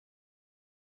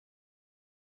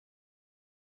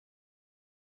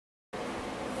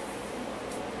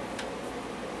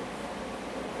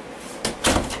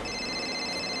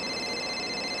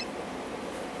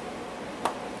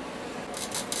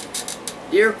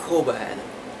Dear CoolBad,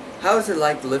 how is it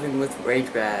like living with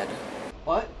RageBad?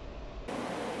 What?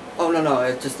 Oh no,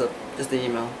 it's just the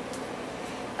email.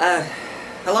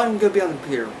 How long are you gonna be on the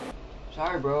computer?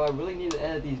 Sorry bro, I really need to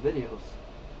edit these videos.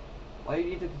 Why do you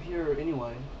need the computer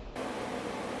anyway?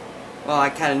 Well, I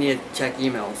kinda need to check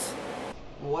emails.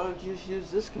 Well, why don't you just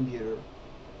use this computer?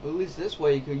 At least this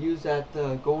way you could use that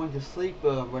going to sleep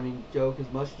running joke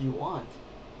as much as you want.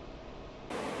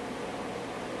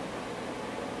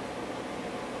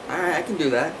 Alright, I can do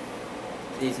that.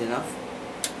 It's easy enough.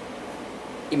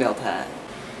 Email time.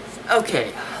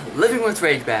 Okay, living with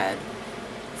RageBad.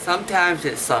 Sometimes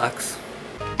it sucks.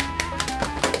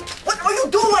 What are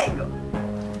you doing?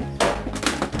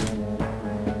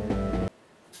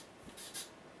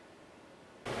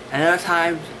 And other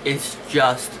times it's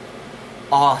just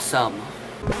awesome.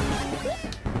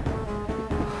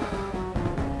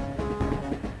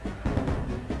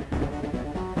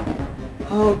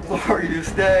 Oh, glorious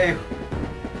day!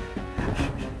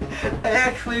 I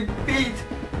actually beat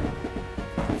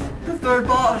the third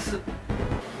boss!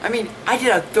 I mean, I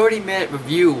did a 30-minute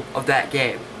review of that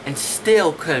game and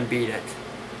still couldn't beat it.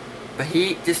 But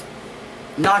he just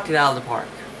knocked it out of the park.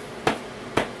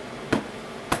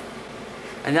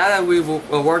 And now that we've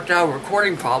worked out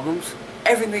recording problems,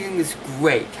 everything is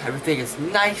great. Everything is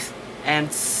nice and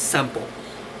simple.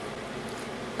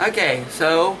 Okay,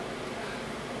 so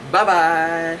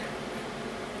bye-bye.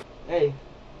 Hey,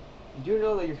 did you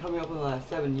know that you're coming up on that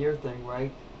 7-year thing,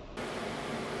 right?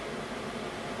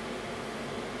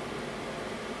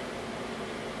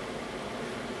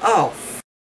 Oh,